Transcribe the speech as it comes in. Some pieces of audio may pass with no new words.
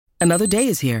Another day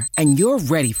is here, and you're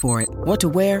ready for it. What to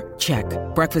wear? Check.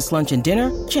 Breakfast, lunch, and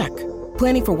dinner? Check.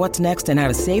 Planning for what's next and how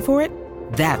to save for it?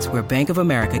 That's where Bank of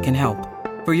America can help.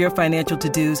 For your financial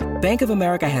to-dos, Bank of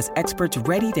America has experts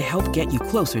ready to help get you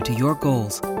closer to your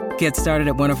goals. Get started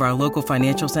at one of our local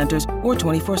financial centers or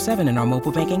 24/7 in our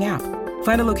mobile banking app.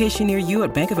 Find a location near you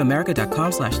at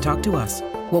bankofamerica.com/talktous.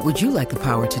 What would you like the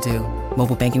power to do?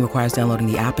 Mobile banking requires downloading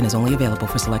the app and is only available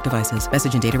for select devices.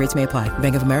 Message and data rates may apply.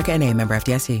 Bank of America N.A., member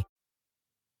FDIC.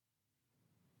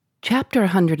 Chapter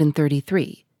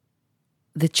 133.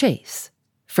 The Chase.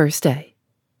 First Day.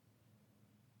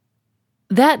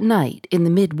 That night in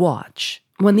the mid-watch,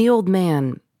 when the old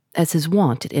man, as his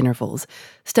wont at intervals,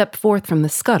 stepped forth from the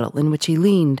scuttle in which he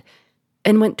leaned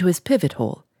and went to his pivot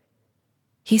hole,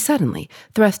 he suddenly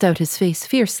thrust out his face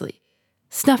fiercely,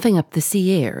 snuffing up the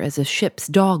sea air as a ship's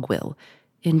dog will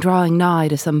in drawing nigh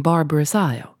to some barbarous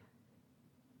isle.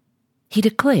 He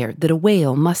declared that a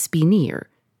whale must be near.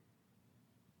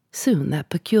 Soon that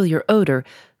peculiar odor,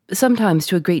 sometimes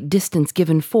to a great distance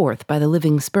given forth by the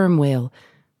living sperm whale,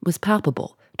 was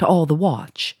palpable to all the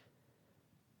watch.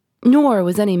 Nor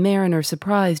was any mariner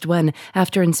surprised when,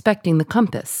 after inspecting the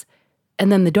compass,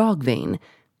 and then the dog vane,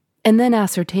 and then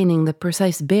ascertaining the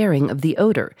precise bearing of the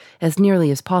odor as nearly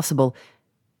as possible,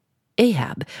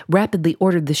 Ahab rapidly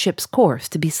ordered the ship's course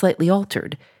to be slightly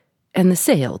altered, and the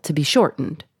sail to be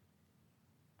shortened.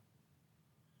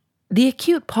 The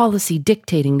acute policy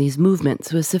dictating these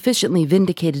movements was sufficiently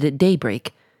vindicated at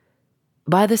daybreak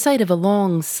by the sight of a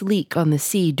long sleek on the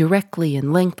sea directly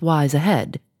and lengthwise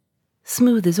ahead,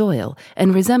 smooth as oil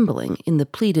and resembling, in the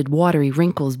pleated watery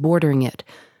wrinkles bordering it,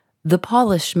 the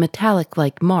polished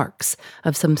metallic-like marks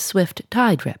of some swift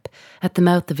tide-rip at the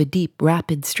mouth of a deep,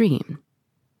 rapid stream.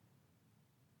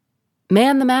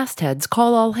 "Man the mastheads,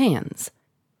 call all hands."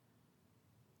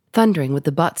 Thundering with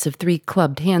the butts of 3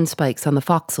 clubbed handspikes on the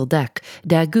forecastle deck,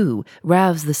 Daggoo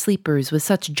roused the sleepers with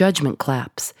such judgment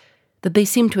claps that they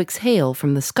seemed to exhale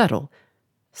from the scuttle,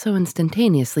 so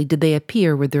instantaneously did they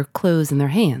appear with their clothes in their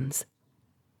hands.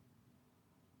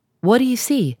 "What do you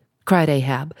see?" cried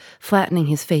Ahab, flattening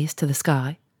his face to the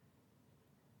sky.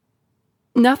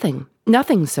 "Nothing,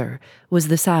 nothing, sir," was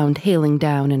the sound hailing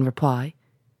down in reply.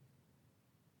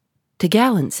 "To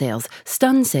gallant sails,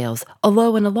 stun sails,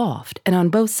 alow and aloft, and on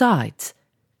both sides."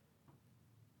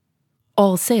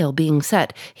 All sail being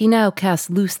set, he now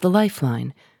cast loose the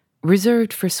lifeline,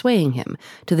 reserved for swaying him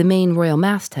to the main royal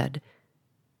masthead,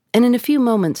 and in a few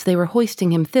moments they were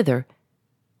hoisting him thither,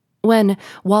 when,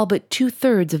 while but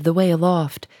 2/3 of the way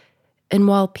aloft, and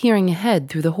while peering ahead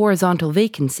through the horizontal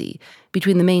vacancy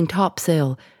between the main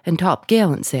topsail and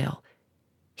top-gallant sail,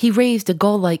 he raised a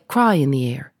gull-like cry in the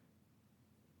air.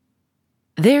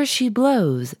 There she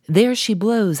blows,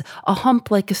 a hump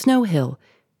like a snow-hill.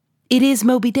 It is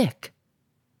Moby Dick."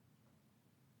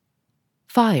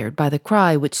 Fired by the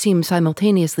cry which seemed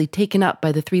simultaneously taken up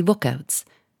by the 3 lookouts,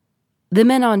 the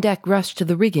men on deck rushed to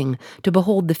the rigging to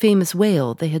behold the famous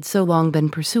whale they had so long been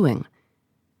pursuing.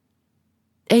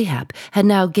 Ahab had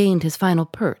now gained his final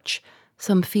perch,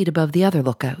 some feet above the other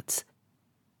lookouts,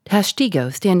 Tashtego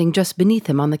standing just beneath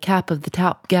him on the cap of the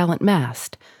top-gallant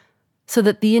mast, so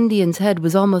that the Indian's head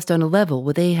was almost on a level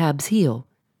with Ahab's heel.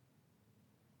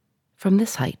 From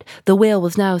this height, the whale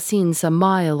was now seen some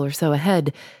mile or so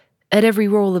ahead, at every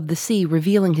roll of the sea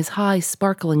revealing his high,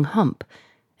 sparkling hump,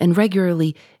 and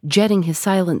regularly jetting his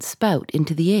silent spout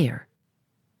into the air.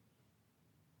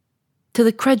 To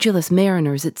the credulous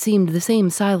mariners it seemed the same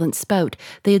silent spout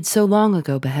they had so long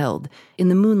ago beheld in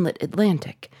the moonlit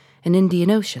Atlantic and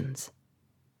Indian Oceans.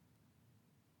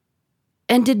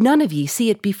 "And did none of ye see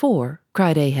it before?"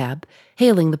 cried Ahab,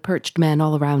 hailing the perched men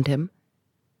all around him.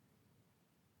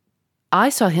 "I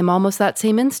saw him almost that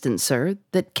same instant, sir,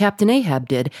 that Captain Ahab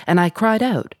did, and I cried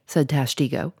out," said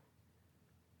Tashtego.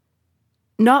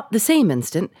 "Not the same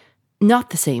instant,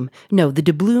 not the same. No, the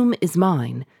doubloon is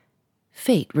mine.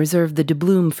 Fate reserved the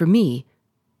doubloon for me.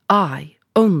 I,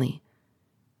 only.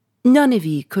 None of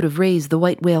ye could have raised the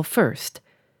white whale first.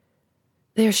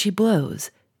 There she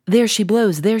blows, there she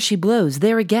blows, there she blows,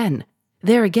 there again,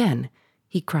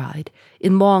 he cried,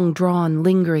 in long-drawn,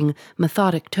 lingering,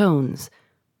 methodic tones,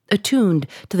 attuned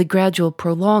to the gradual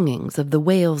prolongings of the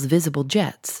whale's visible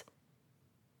jets.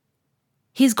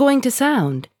 "He's going to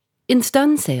sound, in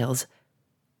stun sails.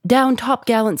 Down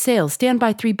top-gallant sails, stand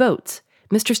by 3 boats.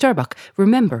 Mr. Starbuck,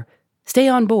 remember, stay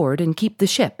on board and keep the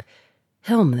ship.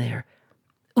 Helm there.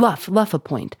 Luff a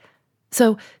point.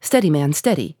 So, steady, man,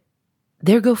 steady.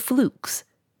 There go flukes.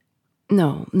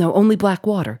 No, only black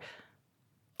water.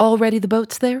 All ready the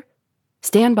boats there?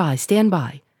 Stand by.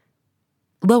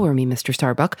 Lower me, Mr.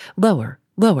 Starbuck, lower.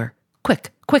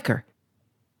 Quicker.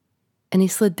 and he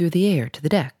slid through the air to the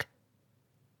deck.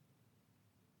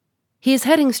 "He is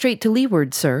heading straight to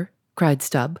leeward, sir," cried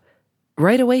Stubb.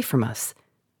 "Right away from us.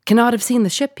 Cannot have seen the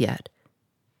ship yet."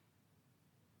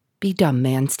 "Be dumb,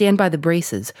 man. Stand by the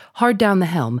braces. Hard down the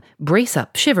helm. Brace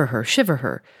up. Shiver her, shiver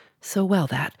her. So well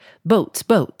that. Boats,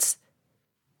 boats."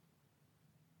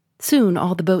 Soon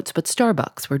all the boats but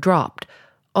Starbuck's were dropped,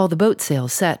 all the boat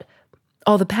sails set,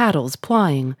 all the paddles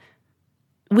plying,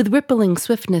 with rippling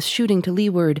swiftness shooting to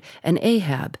leeward and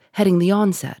Ahab heading the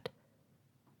onset.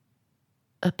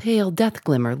 A pale death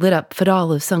glimmer lit up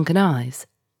Fedallah's sunken eyes.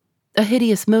 A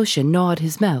hideous motion gnawed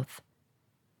his mouth.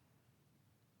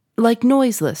 Like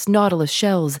noiseless nautilus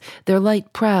shells, their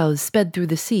light prows sped through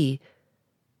the sea,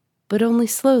 but only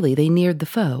slowly they neared the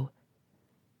foe.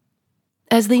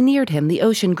 As they neared him, the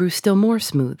ocean grew still more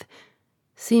smooth,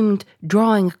 seemed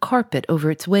drawing a carpet over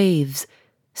its waves,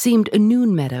 seemed a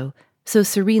noon meadow, so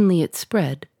serenely it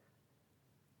spread.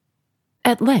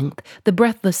 At length, the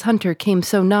breathless hunter came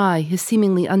so nigh his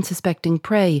seemingly unsuspecting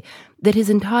prey that his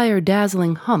entire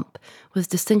dazzling hump was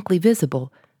distinctly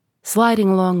visible, sliding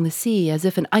along the sea as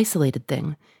if an isolated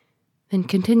thing, and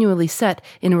continually set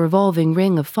in a revolving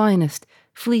ring of finest,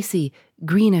 fleecy,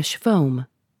 greenish foam.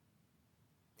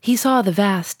 He saw the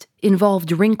vast,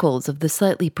 involved wrinkles of the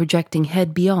slightly projecting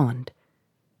head beyond.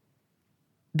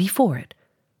 Before it,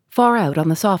 far out on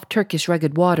the soft Turkish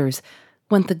rugged waters,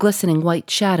 went the glistening white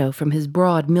shadow from his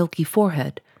broad, milky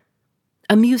forehead,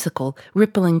 a musical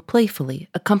rippling playfully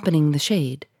accompanying the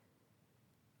shade.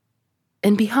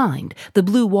 And behind, the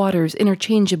blue waters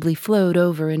interchangeably flowed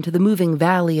over into the moving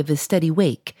valley of his steady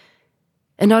wake,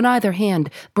 and on either hand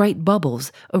bright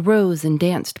bubbles arose and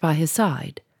danced by his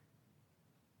side.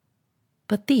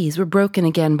 But these were broken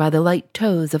again by the light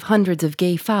toes of hundreds of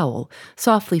gay fowl,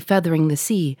 softly feathering the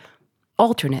sea,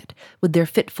 alternate with their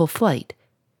fitful flight,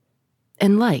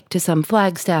 and like to some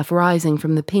flagstaff rising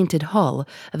from the painted hull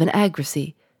of an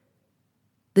argosy,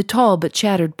 the tall but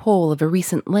shattered pole of a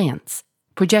recent lance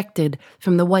projected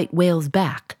from the white whale's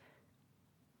back,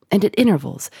 and at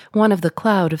intervals one of the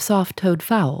cloud of soft-toed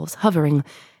fowls hovering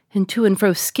and to and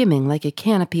fro skimming like a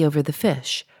canopy over the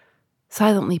fish,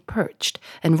 silently perched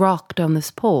and rocked on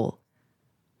this pole,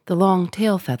 the long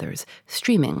tail feathers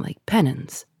streaming like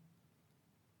pennons.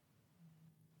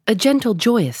 A gentle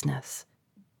joyousness,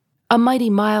 a mighty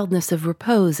mildness of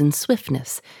repose and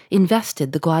swiftness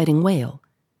invested the gliding whale.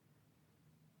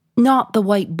 Not the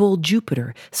white bull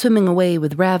Jupiter swimming away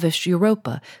with ravished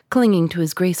Europa clinging to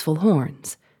his graceful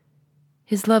horns,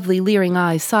 his lovely leering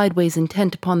eyes sideways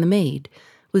intent upon the maid,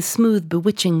 with smooth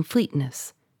bewitching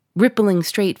fleetness, rippling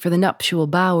straight for the nuptial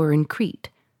bower in Crete.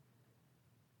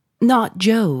 Not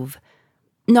Jove,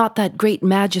 not that great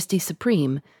majesty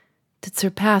supreme, that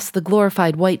surpassed the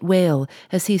glorified white whale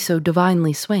as he so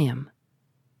divinely swam.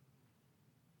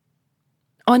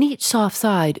 On each soft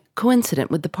side,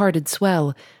 coincident with the parted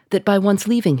swell that by once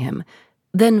leaving him,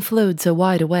 then flowed so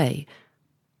wide away,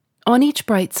 on each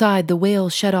bright side the whale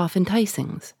shed off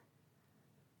enticings.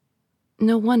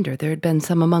 No wonder there had been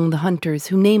some among the hunters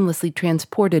who, namelessly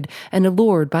transported and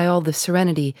allured by all this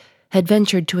serenity, had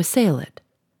ventured to assail it,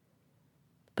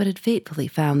 but had fatefully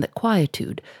found that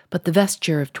quietude but the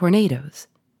vesture of tornadoes.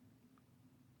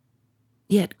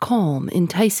 Yet calm,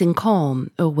 enticing calm,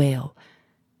 O whale,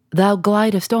 thou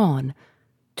glidest on,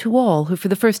 to all who for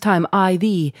the first time eye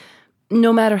thee,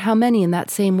 no matter how many in that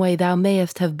same way thou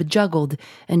mayest have bejuggled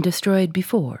and destroyed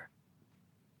before.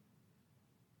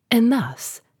 And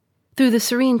thus, through the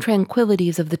serene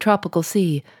tranquillities of the tropical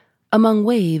sea, among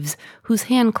waves whose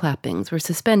hand-clappings were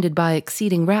suspended by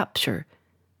exceeding rapture,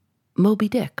 Moby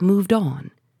Dick moved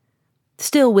on,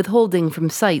 still withholding from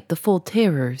sight the full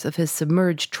terrors of his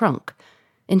submerged trunk,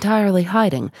 entirely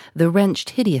hiding the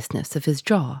wrenched hideousness of his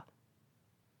jaw.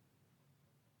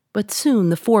 But soon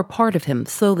the fore part of him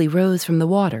slowly rose from the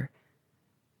water.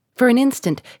 For an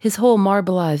instant his whole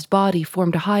marbleized body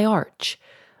formed a high arch,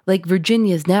 like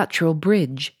Virginia's natural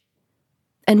bridge,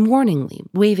 and warningly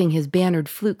waving his bannered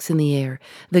flukes in the air,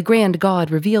 the grand god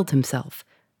revealed himself,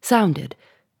 sounded,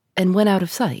 and went out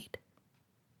of sight.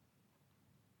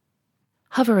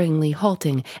 Hoveringly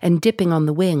halting and dipping on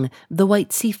the wing, the white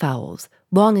seafowls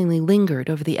longingly lingered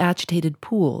over the agitated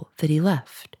pool that he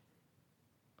left.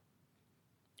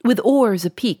 With oars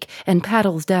apeak and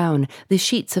paddles down, the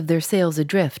sheets of their sails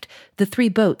adrift, the three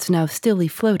boats now stilly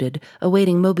floated,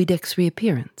 awaiting Moby Dick's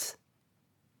reappearance.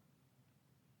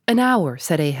 "An hour,"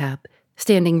 said Ahab,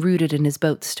 standing rooted in his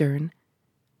boat's stern,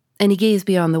 and he gazed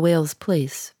beyond the whale's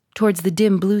place, towards the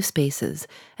dim blue spaces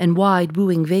and wide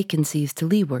wooing vacancies to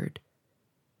leeward.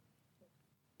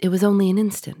 It was only an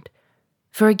instant,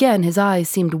 for again his eyes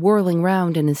seemed whirling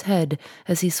round in his head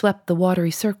as he swept the watery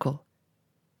circle,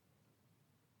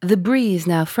 The breeze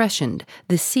now freshened,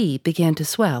 the sea began to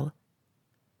swell.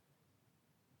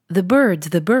 The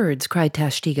birds, cried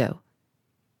Tashtego.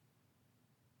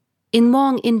 In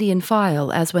long Indian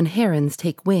file, as when herons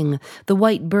take wing, the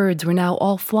white birds were now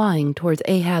all flying towards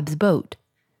Ahab's boat.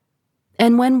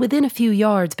 And when within a few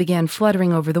yards began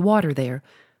fluttering over the water there,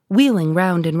 wheeling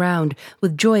round and round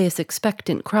with joyous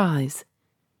expectant cries.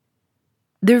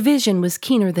 Their vision was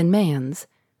keener than man's.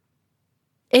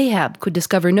 Ahab could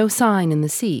discover no sign in the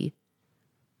sea.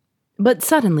 But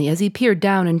suddenly, as he peered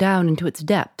down and down into its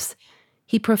depths,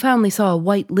 he profoundly saw a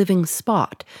white living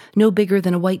spot, no bigger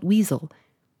than a white weasel,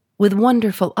 with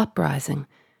wonderful uprising,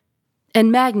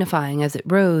 and magnifying as it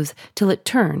rose till it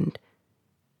turned.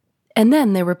 And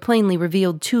then there were plainly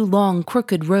revealed two long,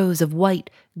 crooked rows of white,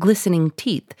 glistening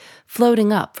teeth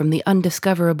floating up from the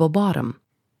undiscoverable bottom.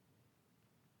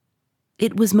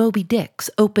 It was Moby Dick's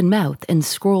open mouth and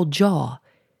scrolled jaw,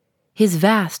 his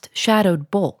vast, shadowed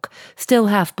bulk still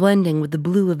half blending with the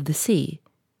blue of the sea.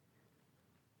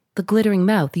 The glittering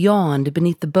mouth yawned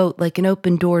beneath the boat like an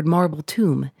open-doored marble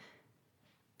tomb,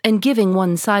 and giving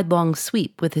one sidelong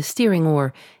sweep with his steering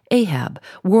oar, Ahab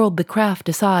whirled the craft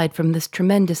aside from this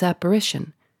tremendous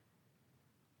apparition.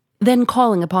 Then,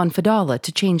 calling upon Fedallah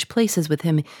to change places with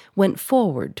him, went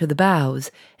forward to the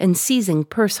bows, and seizing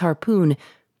purse harpoon,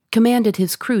 commanded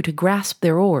his crew to grasp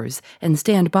their oars and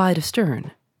stand by to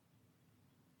stern.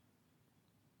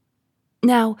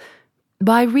 Now,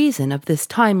 by reason of this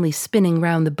timely spinning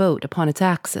round the boat upon its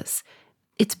axis,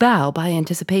 its bow, by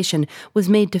anticipation, was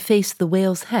made to face the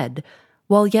whale's head,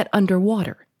 while yet under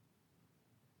water.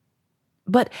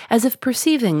 But, as if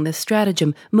perceiving this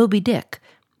stratagem, Moby Dick,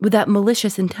 with that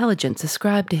malicious intelligence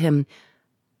ascribed to him,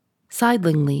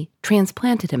 sidelingly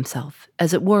transplanted himself,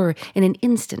 as it were, in an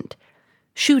instant,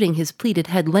 shooting his pleated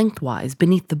head lengthwise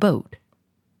beneath the boat.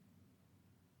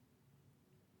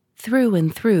 Through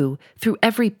and through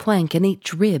every plank and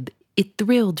each rib, it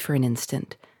thrilled for an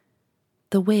instant,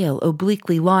 the whale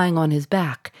obliquely lying on his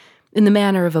back, in the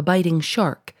manner of a biting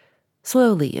shark,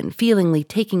 slowly and feelingly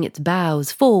taking its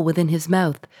bows full within his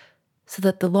mouth, so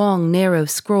that the long, narrow,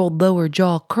 scrolled lower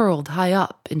jaw curled high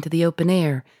up into the open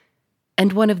air,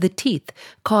 and one of the teeth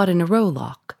caught in a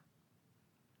rowlock.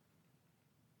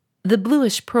 The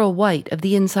bluish pearl white of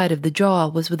the inside of the jaw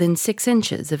was within 6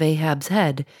 inches of Ahab's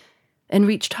head, and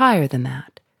reached higher than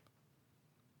that.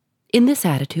 In this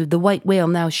attitude, the white whale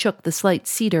now shook the slight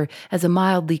cedar as a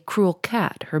mildly cruel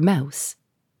cat her mouse.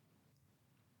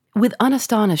 With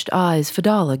unastonished eyes,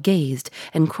 Fedallah gazed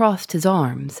and crossed his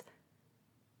arms.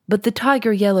 But the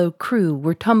tiger-yellow crew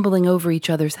were tumbling over each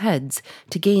other's heads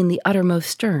to gain the uttermost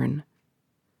stern.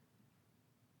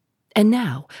 And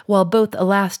now, while both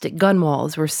elastic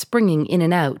gunwales were springing in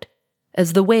and out,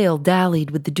 as the whale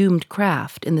dallied with the doomed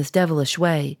craft in this devilish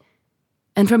way,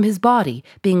 and from his body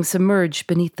being submerged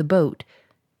beneath the boat,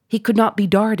 he could not be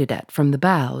darted at from the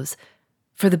bows,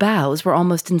 for the bows were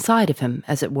almost inside of him,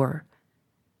 as it were.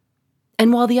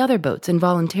 And while the other boats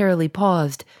involuntarily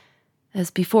paused, as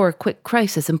before a quick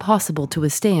crisis impossible to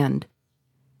withstand,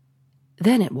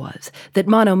 then it was that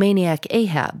monomaniac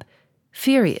Ahab,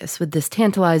 furious with this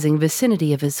tantalizing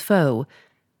vicinity of his foe,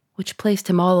 which placed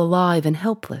him all alive and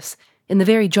helpless in the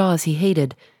very jaws he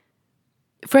hated,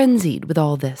 frenzied with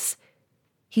all this,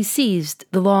 he seized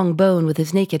the long bone with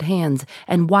his naked hands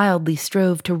and wildly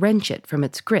strove to wrench it from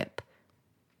its grip.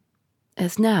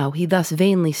 As now he thus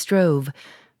vainly strove,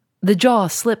 the jaw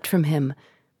slipped from him,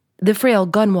 the frail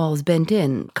gunwales bent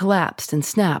in, collapsed and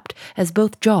snapped, as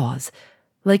both jaws,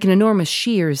 like an enormous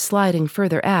shears sliding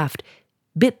further aft,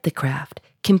 bit the craft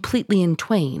completely in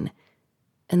twain,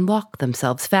 and locked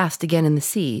themselves fast again in the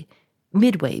sea,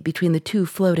 midway between the two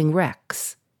floating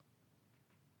wrecks.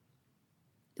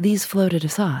 These floated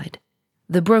aside,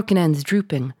 the broken ends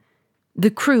drooping, the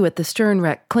crew at the stern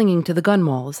wreck clinging to the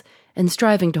gunwales and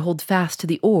striving to hold fast to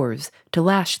the oars to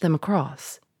lash them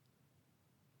across.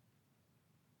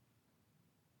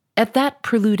 At that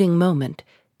preluding moment,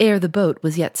 ere the boat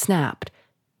was yet snapped,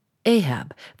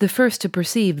 Ahab, the first to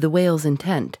perceive the whale's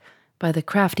intent, by the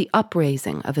crafty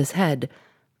upraising of his head,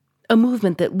 a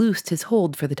movement that loosed his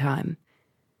hold for the time.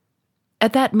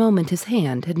 At that moment his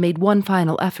hand had made one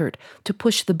final effort to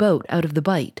push the boat out of the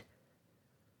bight.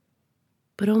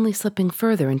 But only slipping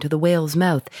further into the whale's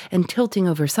mouth and tilting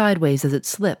over sideways as it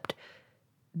slipped,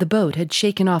 the boat had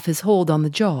shaken off his hold on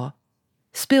the jaw,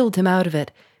 spilled him out of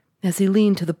it as he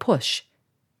leaned to the push,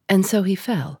 and so he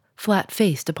fell,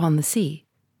 flat-faced upon the sea.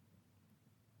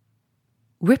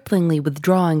 Ripplingly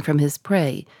withdrawing from his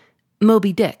prey,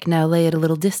 Moby Dick now lay at a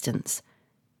little distance,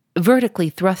 vertically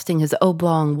thrusting his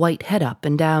oblong white head up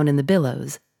and down in the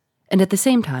billows, and at the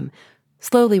same time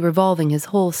slowly revolving his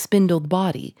whole spindled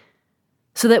body,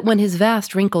 so that when his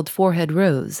vast wrinkled forehead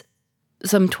rose,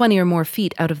 some 20 or more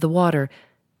feet out of the water,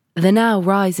 the now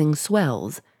rising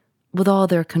swells, with all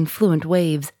their confluent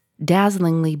waves,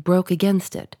 dazzlingly broke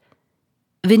against it,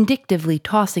 vindictively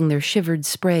tossing their shivered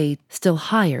spray still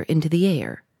higher into the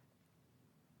air.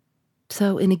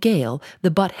 So in a gale,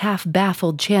 the but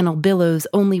half-baffled channel billows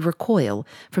only recoil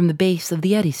from the base of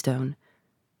the Eddystone,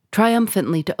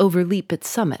 triumphantly to overleap its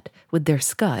summit with their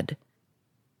scud.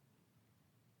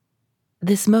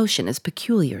 This motion is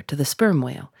peculiar to the sperm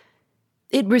whale.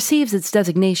 It receives its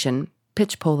designation,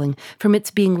 pitch-poling, from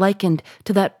its being likened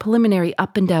to that preliminary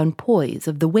up-and-down poise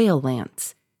of the whale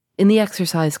lance, in the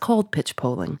exercise called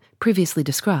pitch-poling, previously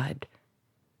described.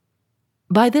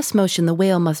 By this motion the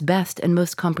whale must best and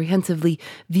most comprehensively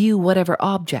view whatever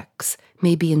objects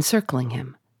may be encircling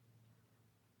him.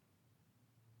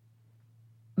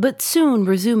 But soon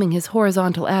resuming his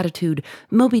horizontal attitude,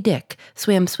 Moby Dick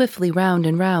swam swiftly round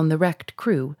and round the wrecked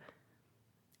crew,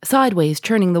 sideways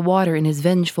churning the water in his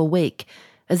vengeful wake,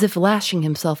 as if lashing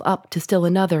himself up to still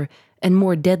another and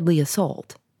more deadly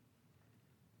assault.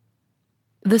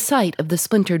 The sight of the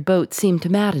splintered boat seemed to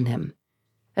madden him,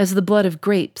 as the blood of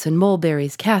grapes and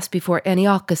mulberries cast before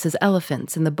Antiochus's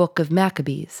elephants in the book of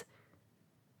Maccabees.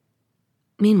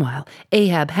 Meanwhile,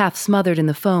 Ahab, half smothered in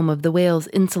the foam of the whale's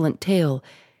insolent tail,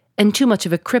 and too much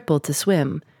of a cripple to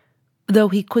swim, though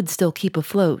he could still keep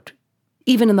afloat,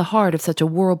 even in the heart of such a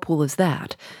whirlpool as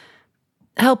that,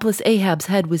 helpless Ahab's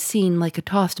head was seen like a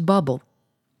tossed bubble,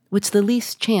 which the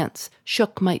least chance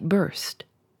shook might burst.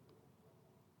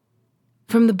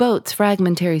 From the boat's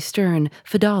fragmentary stern,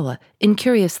 Fedallah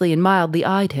incuriously and mildly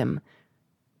eyed him.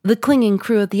 The clinging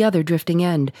crew at the other drifting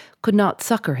end could not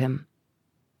succor him.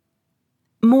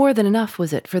 More than enough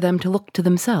was it for them to look to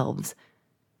themselves,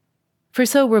 for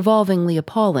so revolvingly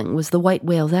appalling was the white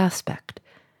whale's aspect,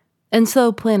 and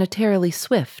so planetarily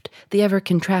swift the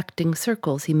ever-contracting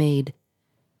circles he made,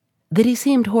 that he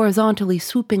seemed horizontally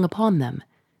swooping upon them.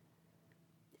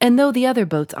 And though the other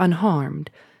boats, unharmed,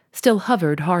 still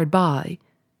hovered hard by,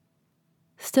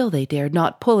 still they dared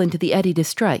not pull into the eddy to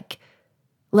strike,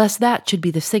 lest that should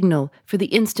be the signal for the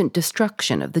instant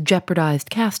destruction of the jeopardized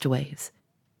castaways,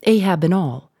 Ahab and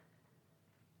all.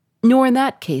 Nor in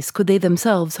that case could they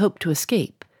themselves hope to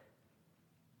escape.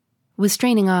 With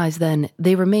straining eyes, then,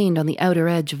 they remained on the outer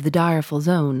edge of the direful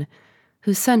zone,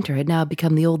 whose center had now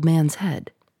become the old man's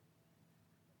head.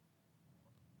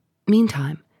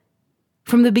 Meantime,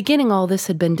 from the beginning all this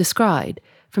had been descried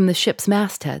from the ship's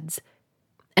mastheads,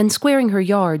 and squaring her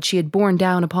yard she had borne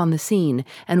down upon the scene,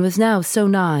 and was now so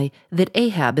nigh that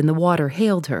Ahab in the water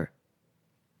hailed her.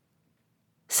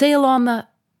 "Sail on the—"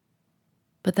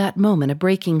 But that moment a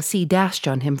breaking sea dashed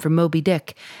on him from Moby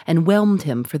Dick and whelmed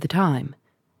him for the time.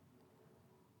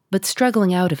 But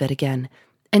struggling out of it again,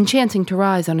 and chancing to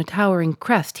rise on a towering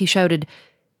crest, he shouted,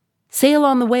 "Sail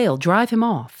on the whale, drive him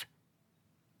off."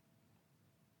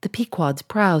 The Pequod's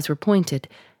prows were pointed,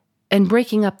 and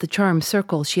breaking up the charmed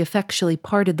circle she effectually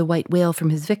parted the white whale from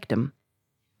his victim.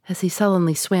 As he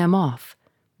sullenly swam off,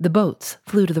 the boats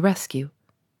flew to the rescue.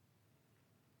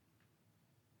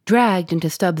 Dragged into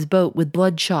Stubbs' boat with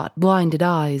bloodshot, blinded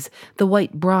eyes, the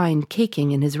white brine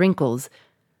caking in his wrinkles,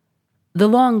 the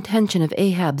long tension of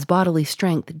Ahab's bodily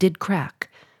strength did crack,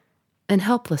 and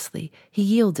helplessly he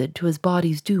yielded to his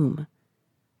body's doom.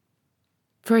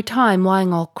 For a time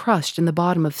lying all crushed in the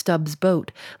bottom of Stubbs'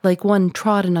 boat, like one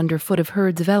trodden under foot of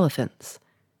herds of elephants.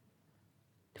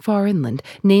 Far inland,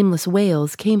 nameless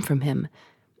wails came from him,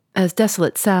 as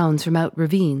desolate sounds from out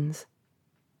ravines.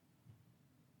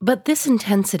 But this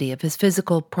intensity of his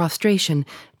physical prostration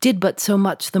did but so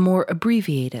much the more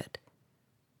abbreviate it.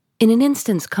 In an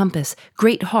instant's compass,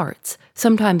 great hearts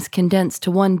sometimes condensed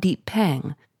to one deep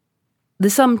pang, the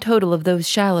sum total of those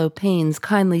shallow pains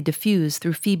kindly diffused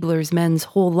through feebler men's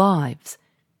whole lives.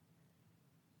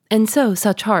 And so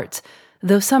such hearts,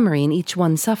 though summary in each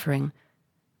one's suffering,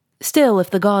 still,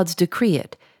 if the gods decree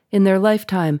it, in their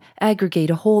lifetime aggregate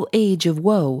a whole age of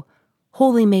woe,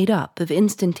 wholly made up of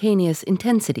instantaneous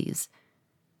intensities.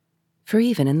 For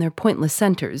even in their pointless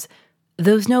centers,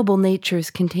 those noble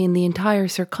natures contain the entire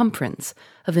circumference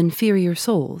of inferior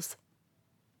souls.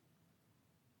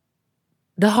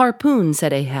 "The harpoon,"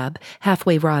 said Ahab,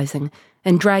 halfway rising,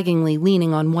 and draggingly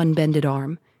leaning on one bended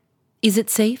arm. "Is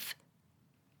it safe?"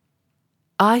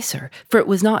 "Aye, sir, for it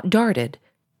was not darted.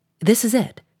 This is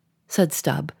it," said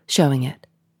Stubb, showing it.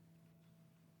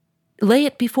 "Lay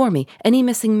it before me. Any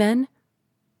missing men?"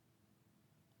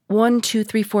 1, 2,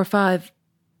 3, 4, 5.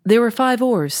 There were 5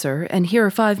 oars, sir, and here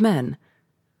are 5 men.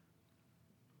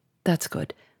 "That's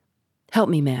good. Help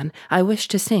me, man. I wish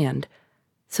to stand.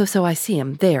 So I see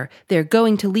him, there,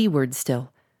 going to leeward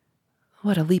still.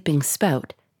 What a leaping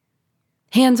spout.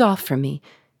 Hands off from me.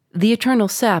 The eternal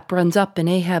sap runs up in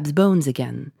Ahab's bones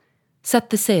again. Set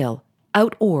the sail,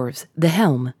 out oars, the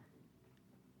helm.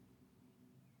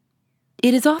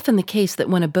 It is often the case that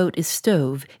when a boat is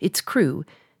stove, its crew,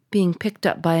 being picked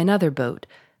up by another boat,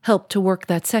 help to work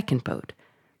that second boat,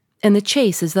 and the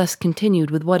chase is thus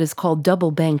continued with what is called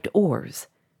double-banked oars.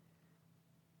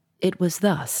 It was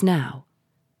thus now.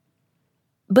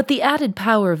 But the added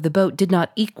power of the boat did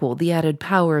not equal the added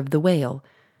power of the whale,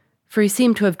 for he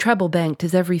seemed to have treble-banked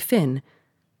his every fin,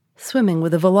 swimming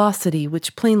with a velocity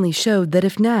which plainly showed that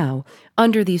if now,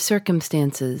 under these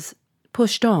circumstances,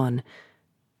 pushed on,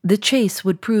 the chase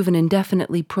would prove an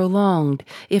indefinitely prolonged,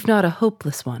 if not a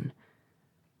hopeless one.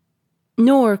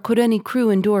 Nor could any crew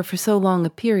endure for so long a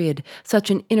period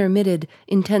such an intermitted,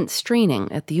 intense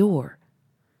straining at the oar.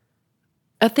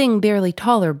 A thing barely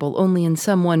tolerable only in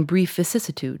some one brief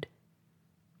vicissitude.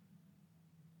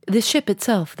 The ship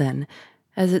itself, then,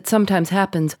 as it sometimes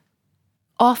happens,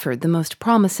 offered the most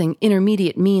promising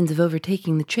intermediate means of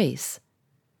overtaking the chase.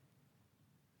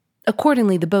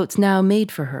 Accordingly, the boats now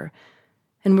made for her,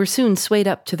 and were soon swayed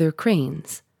up to their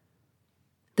cranes,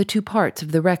 the two parts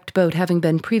of the wrecked boat having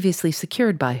been previously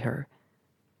secured by her.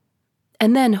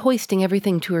 And then, hoisting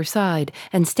everything to her side,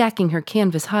 and stacking her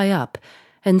canvas high up,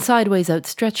 and sideways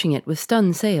outstretching it with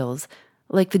stun sails,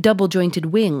 like the double-jointed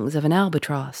wings of an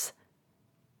albatross,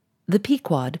 the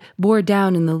Pequod bore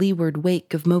down in the leeward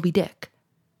wake of Moby Dick.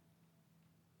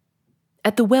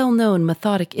 At the well-known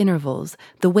methodic intervals,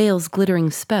 the whale's glittering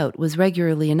spout was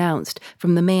regularly announced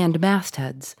from the manned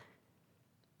mastheads,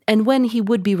 and when he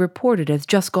would be reported as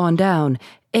just gone down,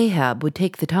 Ahab would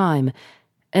take the time,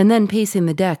 and then pacing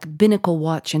the deck, binnacle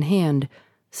watch in hand,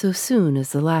 so soon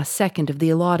as the last second of the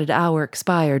allotted hour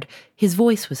expired, his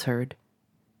voice was heard.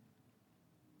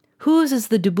 "Whose is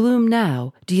the doubloon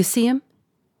now? Do you see him?"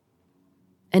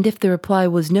 And if the reply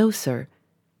was no, sir,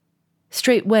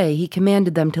 straightway he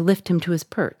commanded them to lift him to his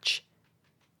perch.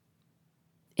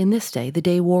 In this day the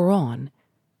day wore on.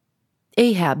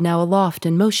 Ahab now aloft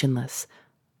and motionless,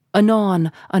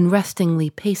 anon unrestingly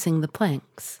pacing the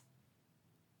planks.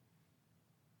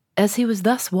 As he was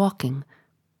thus walking,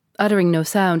 uttering no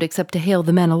sound except to hail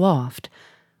the men aloft,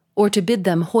 or to bid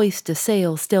them hoist a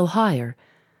sail still higher,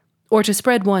 or to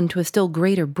spread one to a still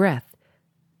greater breadth,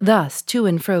 thus to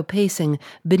and fro pacing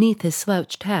beneath his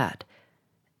slouched hat,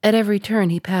 at every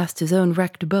turn he passed his own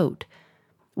wrecked boat,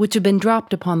 which had been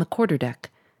dropped upon the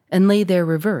quarter-deck, and lay there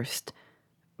reversed,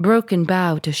 broken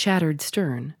bow to shattered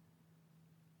stern.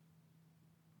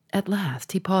 At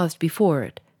last he paused before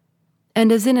it, and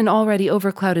as in an already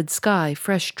overclouded sky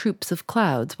fresh troops of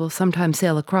clouds will sometimes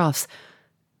sail across,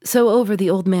 so over the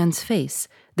old man's face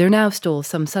there now stole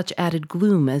some such added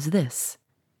gloom as this.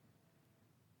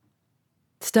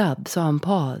 Stubb saw him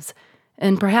pause,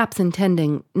 and perhaps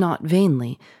intending, not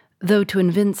vainly, though to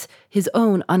evince his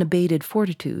own unabated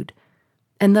fortitude,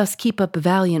 and thus keep up a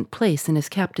valiant place in his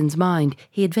captain's mind,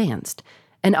 he advanced,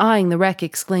 and eyeing the wreck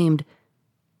exclaimed,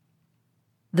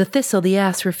 "The thistle the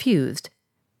ass refused.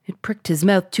 It pricked his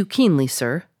mouth too keenly,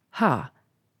 sir. Ha!"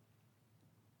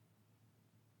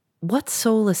 What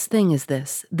soulless thing is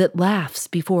this that laughs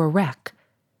before a wreck?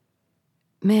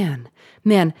 Man,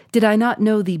 did I not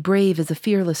know thee brave as a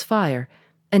fearless fire,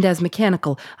 and as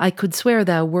mechanical, I could swear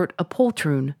thou wert a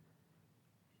poltroon.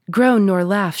 Groan nor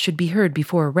laugh should be heard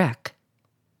before a wreck.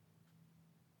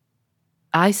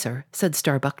 "Aye, sir," said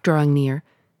Starbuck, drawing near.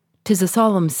 "'Tis a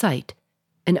solemn sight,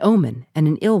 an omen and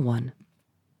an ill one."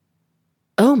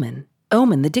 Omen,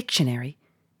 the dictionary.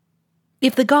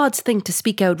 If the gods think to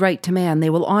speak outright to man, they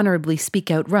will honorably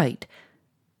speak outright,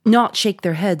 not shake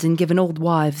their heads and give an old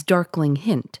wives' darkling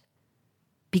hint.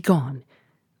 Begone.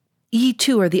 Ye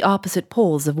two are the opposite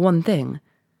poles of one thing.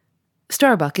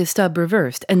 Starbuck is Stubb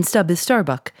reversed, and Stubb is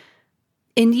Starbuck,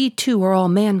 and ye two are all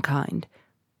mankind,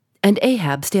 and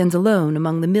Ahab stands alone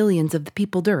among the millions of the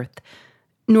peopled earth,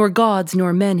 nor gods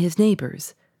nor men his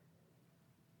neighbors.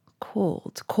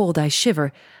 Cold, cold, I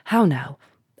shiver. How now?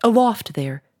 Aloft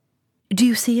there. Do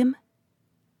you see him?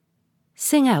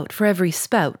 Sing out for every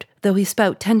spout, though he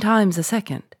spout 10 times a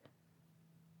second.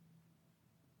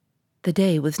 The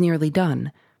day was nearly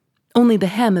done. Only the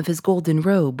hem of his golden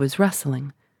robe was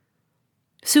rustling.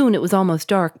 Soon it was almost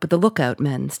dark, but the lookout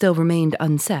men still remained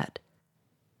unset.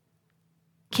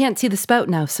 "Can't see the spout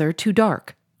now, sir, too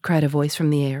dark," cried a voice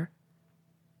from the air.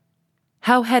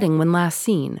 "How heading when last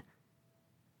seen?"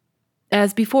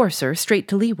 "As before, sir, straight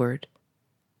to leeward."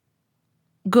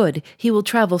 "Good, he will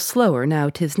travel slower now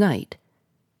 'tis night.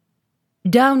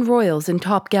 Down royals and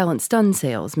top-gallant stun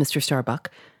sails, Mr. Starbuck.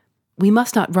 We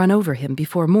must not run over him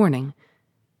before morning.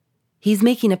 He's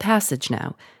making a passage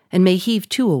now, and may heave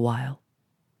to a while.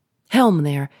 Helm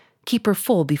there, keep her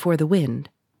full before the wind.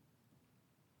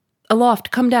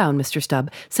 Aloft, come down, Mr. Stubb,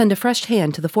 send a fresh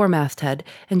hand to the foremast-head,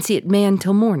 and see it manned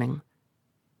till morning.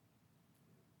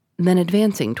 Then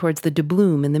advancing towards the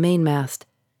doubloon in the mainmast.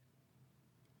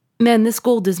 Men, this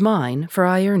gold is mine, for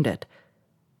I earned it.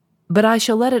 But I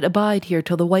shall let it abide here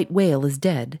till the white whale is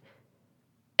dead.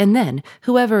 And then,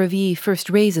 whoever of ye first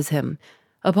raises him,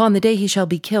 upon the day he shall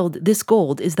be killed, this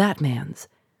gold is that man's.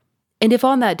 And if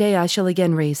on that day I shall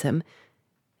again raise him,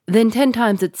 then 10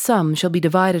 times its sum shall be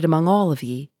divided among all of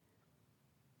ye.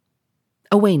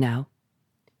 Away now.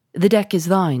 The deck is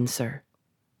thine, sir.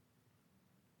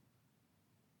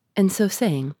 And so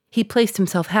saying, he placed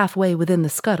himself halfway within the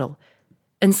scuttle,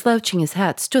 and slouching his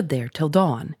hat stood there till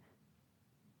dawn,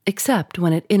 except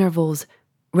when at intervals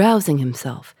rousing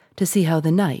himself to see how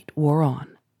the night wore on.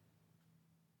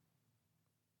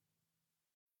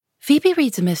 Phoebe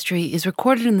Reads a Mystery is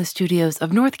recorded in the studios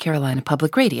of North Carolina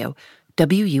Public Radio,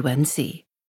 WUNC.